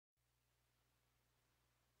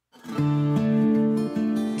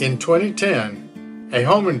In 2010, a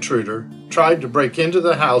home intruder tried to break into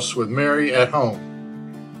the house with Mary at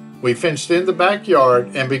home. We fenced in the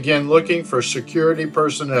backyard and began looking for security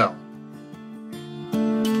personnel.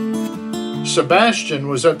 Sebastian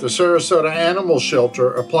was at the Sarasota Animal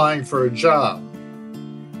Shelter applying for a job.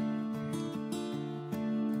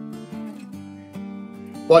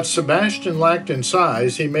 What Sebastian lacked in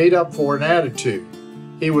size, he made up for in attitude.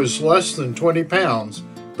 He was less than 20 pounds,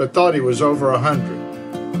 but thought he was over 100.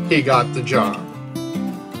 He got the job.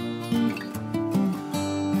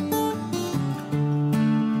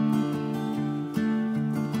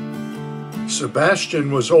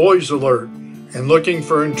 Sebastian was always alert and looking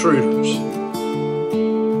for intruders.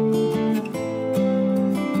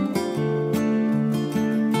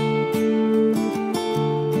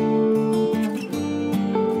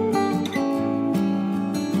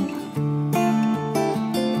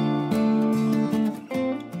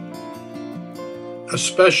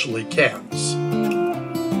 Especially cats.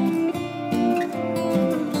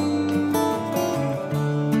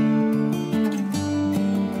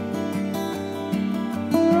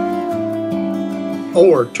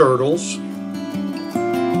 Or turtles.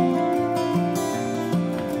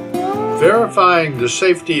 Verifying the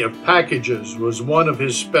safety of packages was one of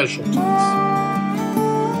his specialties.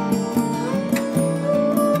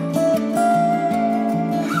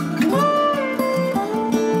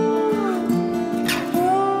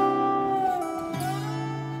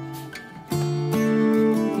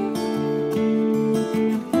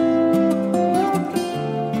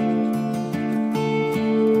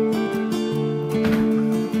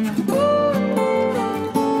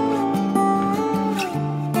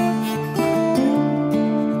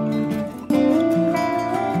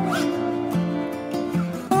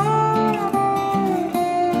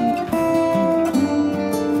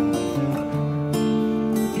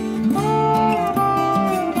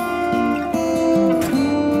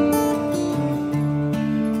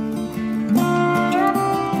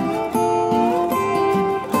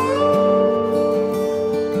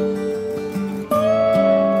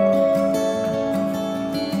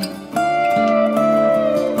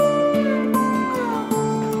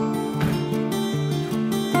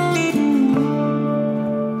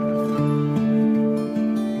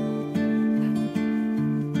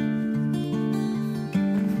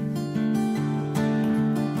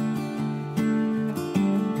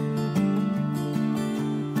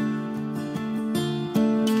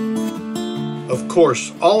 Of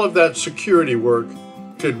course, all of that security work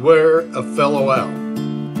could wear a fellow out.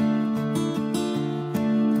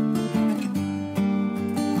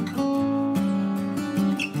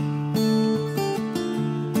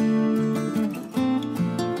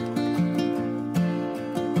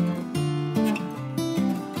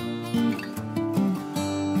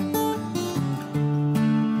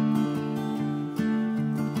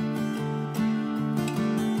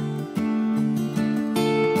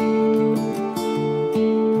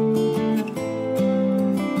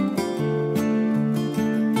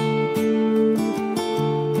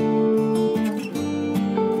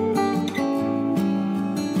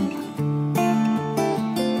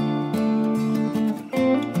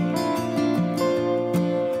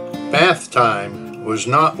 Bath time was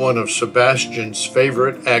not one of Sebastian's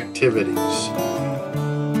favorite activities.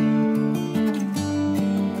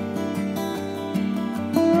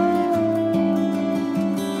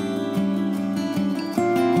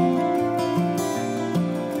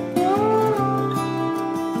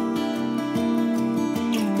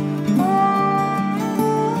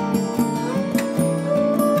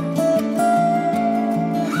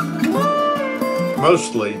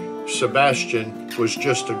 Mostly, Sebastian was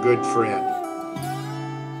just a good friend.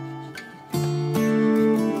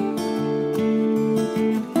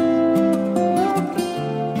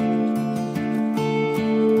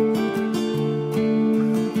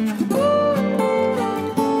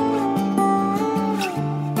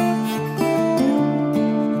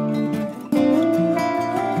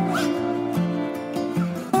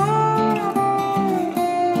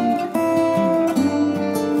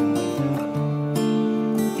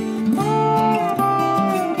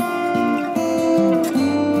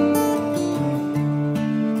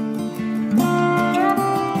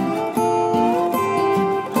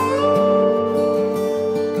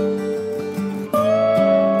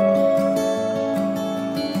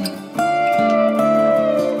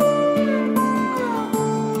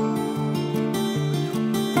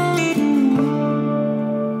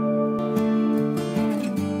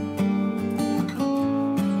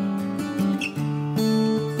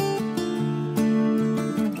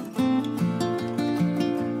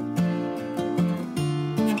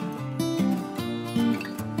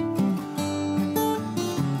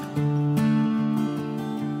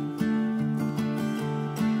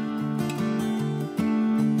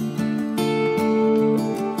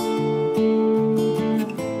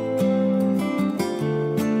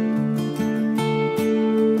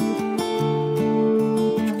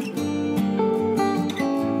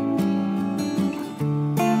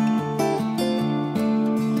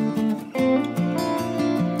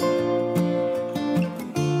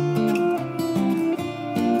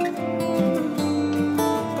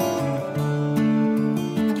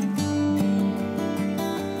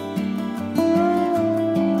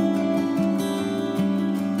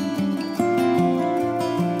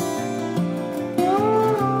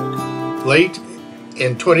 Late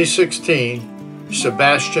in 2016,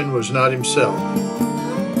 Sebastian was not himself.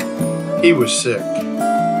 He was sick.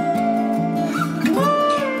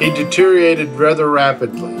 He deteriorated rather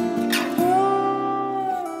rapidly.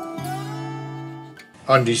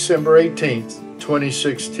 On December 18th,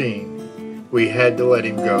 2016, we had to let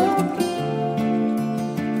him go.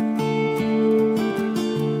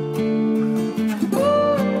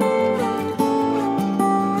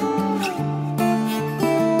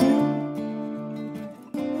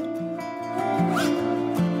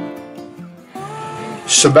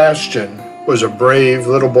 Sebastian was a brave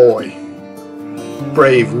little boy.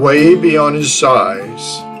 Brave way beyond his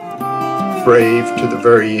size. Brave to the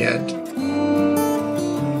very end.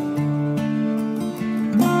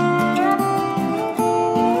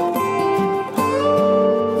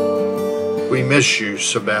 We miss you,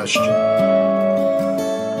 Sebastian.